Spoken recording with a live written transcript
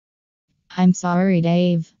I'm sorry,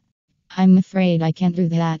 Dave. I'm afraid I can't do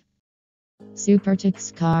that.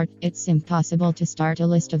 SuperTuxKart. It's impossible to start a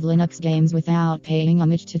list of Linux games without paying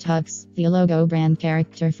homage to Tux, the logo brand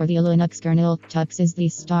character for the Linux kernel. Tux is the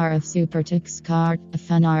star of SuperTuxKart, a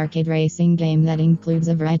fun arcade racing game that includes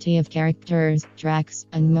a variety of characters, tracks,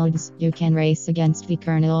 and modes. You can race against the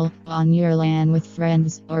kernel, on your LAN with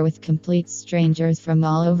friends, or with complete strangers from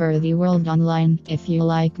all over the world online. If you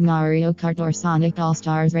like Mario Kart or Sonic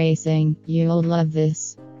All-Stars Racing, you'll love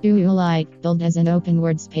this. Oolite, billed as an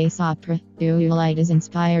open-world space opera, Oolite is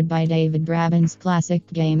inspired by David Braben's classic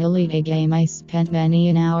game Oolite, a game I spent many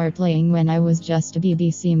an hour playing when I was just a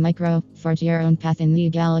BBC micro. Forge your own path in the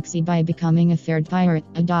galaxy by becoming a feared pirate,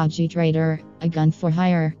 a dodgy trader, a gun for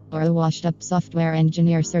hire, or a washed-up software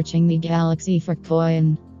engineer searching the galaxy for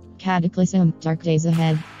coin. Cataclysm, Dark Days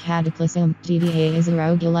Ahead. Cataclysm, GDA is a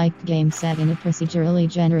roguelike game set in a procedurally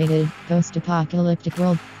generated, post-apocalyptic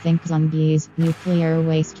world. Think zombies, nuclear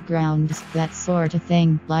waste grounds, that sort of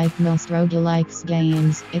thing. Like most roguelikes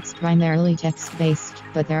games, it's primarily text-based,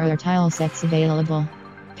 but there are tile sets available.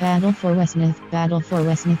 Battle for Wesnoth. Battle for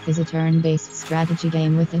Wesnoth is a turn-based strategy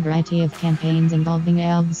game with a variety of campaigns involving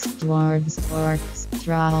elves, dwarves, orcs,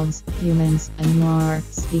 thralls, humans, and more.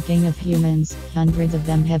 Speaking of humans, hundreds of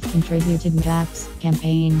them have contributed maps,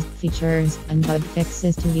 campaigns, features, and bug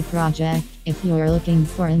fixes to the project. If you're looking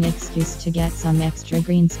for an excuse to get some extra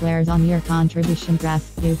green squares on your contribution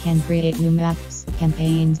graph, you can create new maps,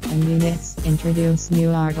 campaigns, and units, introduce new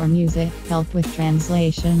art or music, help with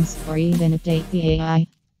translations, or even update the AI.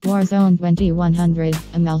 Warzone 2100,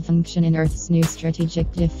 a malfunction in Earth's new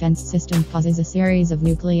strategic defense system causes a series of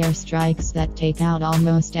nuclear strikes that take out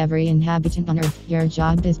almost every inhabitant on Earth. Your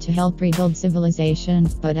job is to help rebuild civilization,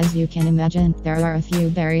 but as you can imagine, there are a few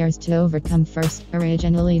barriers to overcome. First,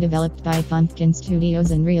 originally developed by Pumpkin Studios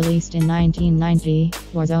and released in 1990,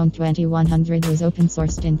 Warzone 2100 was open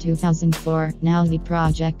sourced in 2004. Now the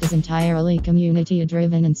project is entirely community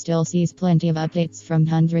driven and still sees plenty of updates from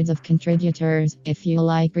hundreds of contributors. If you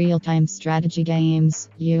like real-time strategy games,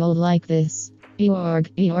 you'll like this. Yorg.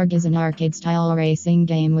 Yorg is an arcade-style racing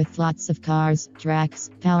game with lots of cars, tracks,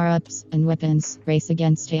 power-ups, and weapons. Race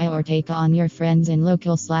against AI or take on your friends in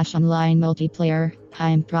local/online multiplayer.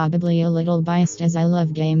 I'm probably a little biased as I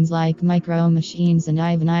love games like Micro Machines and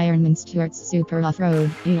Ivan Ironman Stewart's Super Off-Road.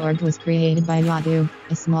 Yorg was created by Yadu,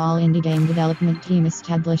 a small indie game development team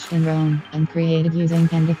established in Rome, and created using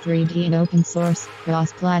Panda 3D, an open-source,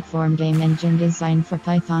 cross-platform game engine designed for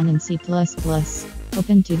Python and C++.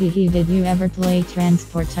 OpenTTD. Did you ever play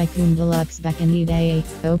Transport Tycoon Deluxe back in the day?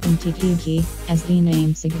 OpenTTD, as the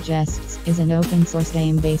name suggests, is an open source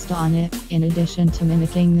game based on it. In addition to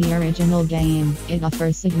mimicking the original game, it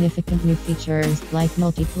offers significant new features like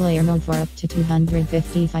multiplayer mode for up to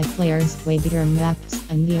 255 players, way bigger maps,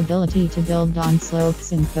 and the ability to build on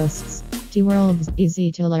slopes and coasts. Teeworlds, easy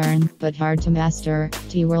to learn, but hard to master.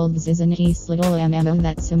 Teeworlds is a nice little MMO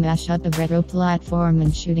that's a mashup of retro platform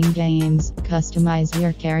and shooting games. Customize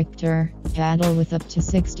your character, battle with up to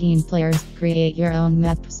 16 players, create your own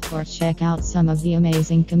maps, or check out some of the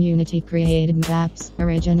amazing community-created maps.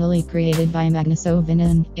 Originally created by Magnus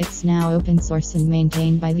Ovinen, it's now open source and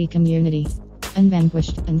maintained by the community.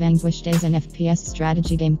 Unvanquished. Unvanquished is an FPS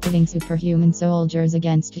strategy game pitting superhuman soldiers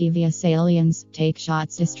against devious aliens. Take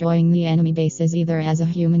shots destroying the enemy bases either as a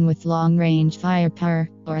human with long-range firepower,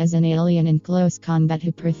 or as an alien in close combat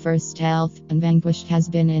who prefers stealth. Unvanquished has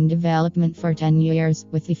been in development for 10 years,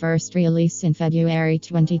 with the first release in February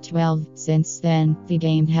 2012. Since then, the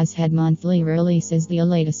game has had monthly releases, the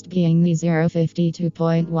latest being the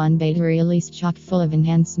 0.52.1 beta release chock full of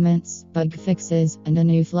enhancements, bug fixes, and a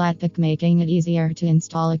new flatpak making it easier to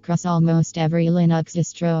install across almost every Linux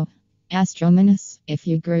distro. AstroMenace. If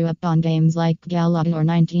you grew up on games like Galaga or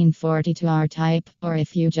 1942 R-Type, or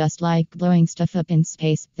if you just like blowing stuff up in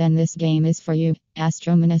space, then this game is for you.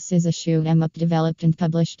 AstroMenace is a shoot-'em-up developed and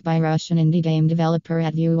published by Russian indie game developer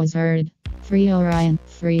FreeOrion.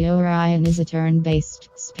 FreeOrion is a turn-based,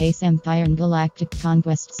 space empire and galactic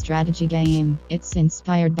conquest strategy game. It's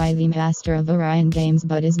inspired by the Master of Orion games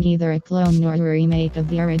but is neither a clone nor a remake of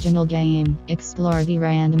the original game. Explore the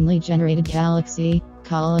randomly generated galaxy,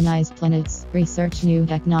 colonize planets, research new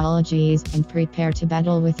technologies, and prepare to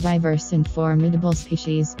battle with diverse and formidable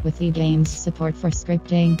species. With the game's support for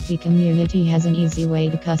scripting, the community has an easy way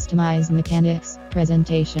to customize mechanics,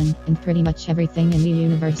 presentation, and pretty much everything in the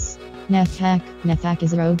universe. NetHack. NetHack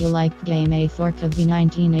is a roguelike game, a fork of the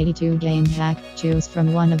 1982 game Hack. Choose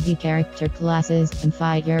from one of the character classes and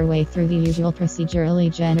fight your way through the usual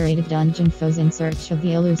procedurally generated dungeon foes in search of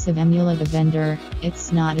the elusive emulator vendor.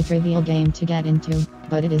 It's not a trivial game to get into.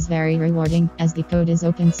 but it is very rewarding, as the code is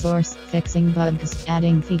open source. Fixing bugs,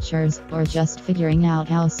 adding features, or just figuring out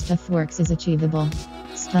how stuff works is achievable.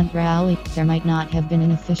 Stunt Rally. There might not have been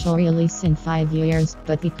an official release in 5 years,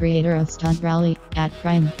 but the creator of Stunt Rally,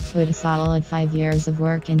 @Prime, put a solid 5 years of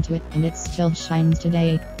work into it, and it still shines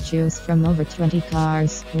today. Choose from over 20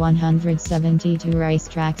 cars, 172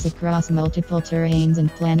 racetracks across multiple terrains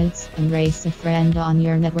and planets, and race a friend on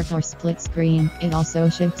your network or split screen. It also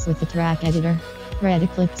ships with a track editor. Red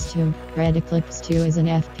Eclipse 2. Red Eclipse 2 is an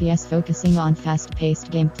FPS focusing on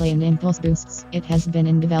fast-paced gameplay and impulse boosts. It has been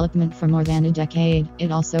in development for more than a decade.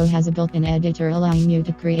 It also has a built-in editor allowing you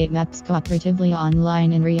to create maps cooperatively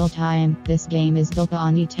online in real time. This game is built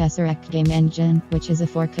on the Tesseract game engine, which is a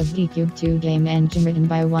fork of the Cube 2 game engine written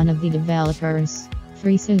by one of the developers.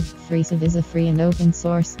 Freeciv. Freeciv is a free and open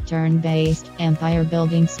source, turn-based,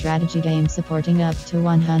 empire-building strategy game supporting up to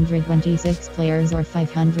 126 players or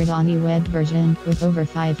 500 on the web version. With over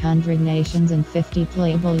 500 nations and 50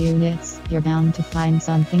 playable units, you're bound to find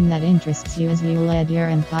something that interests you as you lead your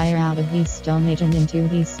empire out of the Stone Age and into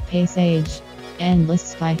the Space Age. Endless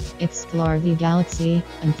Sky. Explore the galaxy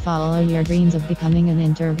and follow your dreams of becoming an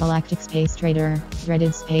intergalactic space trader,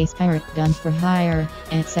 dreaded space pirate, gun for hire,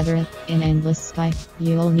 etc. In Endless Sky,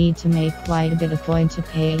 you'll need to make quite a bit of coin to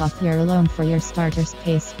pay off your loan for your starter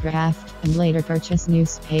spacecraft, and later purchase new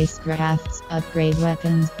spacecrafts, upgrade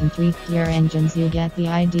weapons, and tweak your engines. You get the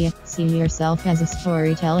idea. See yourself as a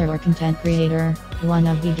storyteller or content creator. One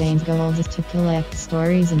of the game's goals is to collect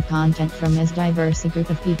stories and content from as diverse a group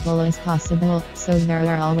of people as possible, so there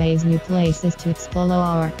are always new places to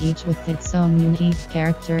explore, each with its own unique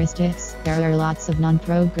characteristics. There are lots of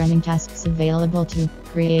non-programming tasks available to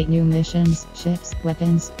create new missions, ships,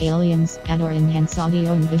 weapons, aliens, add or enhance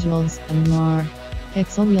audio and visuals, and more.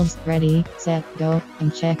 Pixel Wheels. Ready, set, go,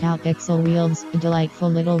 and check out Pixel Wheels, a delightful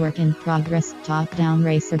little work-in-progress, top-down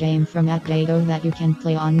racer game from @Dado that you can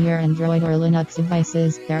play on your Android or Linux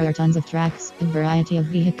devices. There are tons of tracks, a variety of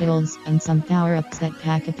vehicles, and some power-ups that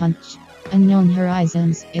pack a punch. Unknown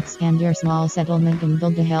Horizons. Expand your small settlement and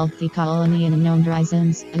build a healthy colony in Unknown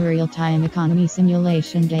Horizons, a real-time economy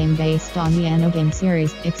simulation game based on the Anno game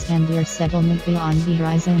series. Expand your settlement beyond the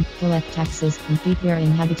horizon, collect taxes, and keep your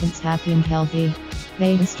inhabitants happy and healthy.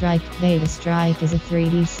 Vega Strike. Vega Strike is a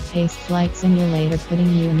 3D space flight simulator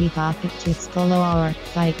putting you in the cockpit to explore,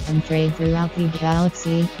 fight, and trade throughout the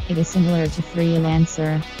galaxy. It is similar to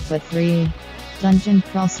Freelancer, but free. Dungeon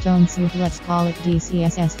Crawl Stone Soup, let's call it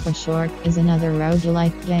DCSS for short, is another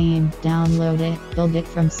roguelike game. Download it, build it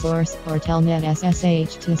from source, or telnet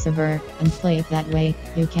SSH to server, and play it that way.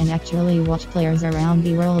 You can actually watch players around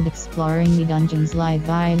the world exploring the dungeons live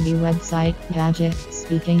via the website. Gadget.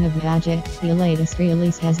 Speaking of Gadget, the latest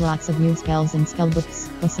release has lots of new spells and spellbooks,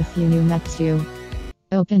 plus a few new maps too.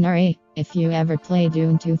 OpenRA. If you ever played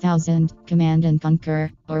Dune 2000, Command and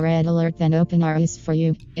Conquer, or Red Alert, then OpenRA is for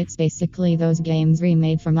you. It's basically those games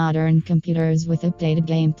remade for modern computers with updated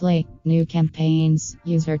gameplay, new campaigns,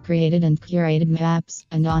 user-created and curated maps,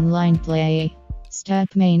 and online play.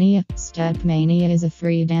 StepMania. StepMania is a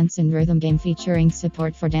free dance and rhythm game featuring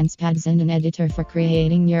support for dance pads and an editor for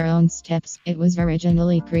creating your own steps. It was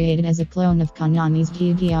originally created as a clone of Konami's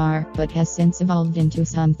GDR, but has since evolved into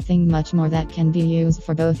something much more that can be used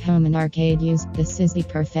for both home and arcade use. This is the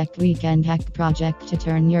perfect weekend hack project to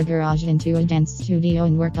turn your garage into a dance studio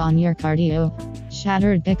and work on your cardio.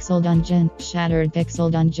 Shattered Pixel Dungeon. Shattered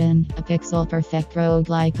Pixel Dungeon, a pixel-perfect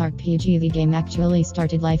roguelike RPG. The game actually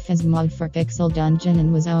started life as a mod for Pixel Dungeon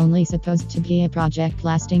and was only supposed to be a project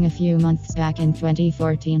lasting a few months back in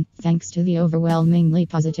 2014. Thanks to the overwhelmingly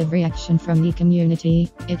positive reaction from the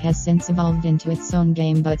community, it has since evolved into its own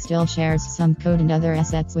game but still shares some code and other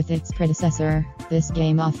assets with its predecessor. This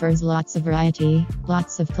game offers lots of variety,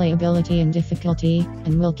 lots of playability and difficulty,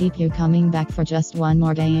 and will keep you coming back for just one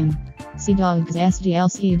more game. Sea Dogs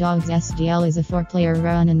SDL. Sea Dogs SDL is a 4-player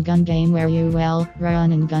run and gun game where you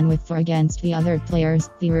run and gun with 4 against the other players.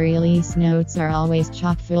 The release notes are always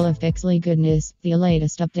chock full of pixely goodness. The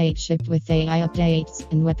latest update shipped with AI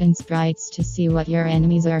updates and weapon sprites to see what your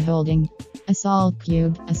enemies are holding.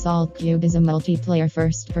 AssaultCube. AssaultCube is a multiplayer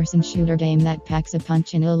first-person shooter game that packs a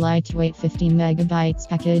punch in a lightweight 50 megabytes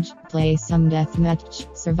package. Play some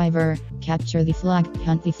deathmatch, survivor, capture the flag,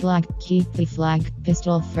 hunt the flag, keep the flag,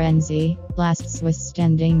 pistol frenzy, last Swiss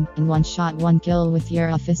standing, and one shot one kill with your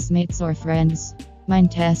office mates or friends.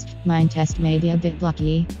 Minetest may be a bit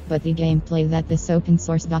blocky, but the gameplay that this open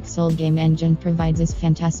source voxel game engine provides is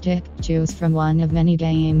fantastic. Choose from one of many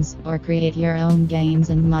games, or create your own games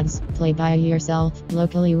and mods. Play by yourself,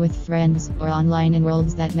 locally with friends, or online in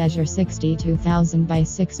worlds that measure 62,000 by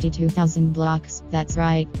 62,000 blocks. That's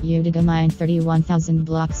right, you dig a mine 31,000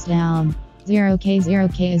 blocks down.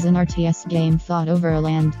 0K is an RTS game fought over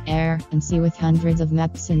land, air, and sea with hundreds of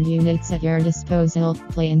maps and units at your disposal.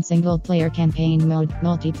 Play in single-player campaign mode,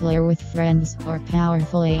 multiplayer with friends, or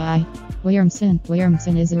powerful AI.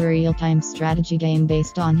 Wyrmsun is a real-time strategy game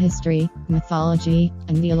based on history, mythology,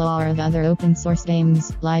 and the lore of other open-source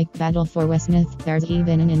games, like Battle for Wesnoth. There's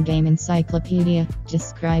even an in-game encyclopedia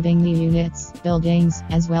describing the units, buildings,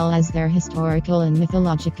 as well as their historical and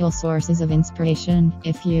mythological sources of inspiration.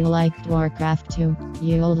 If you liked Warcraft 2,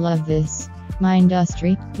 you'll love this.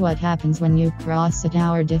 Mindustry. What happens when you cross a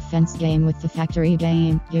tower defense game with the factory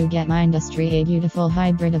game? You get Mindustry, a beautiful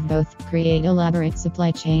hybrid of both. Create elaborate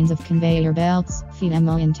supply chains of conveyor belts, feed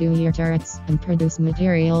ammo into your turrets, and produce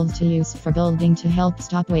materials to use for building to help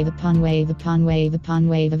stop wave upon wave upon wave upon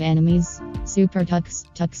wave of enemies.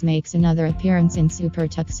 SuperTux makes another appearance in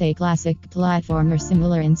SuperTux, a classic platformer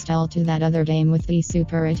similar in style to that other game with the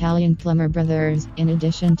Super Italian Plumber Brothers. In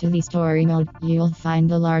addition to the story mode, you'll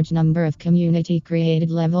find a large number of community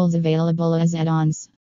created levels available as add-ons.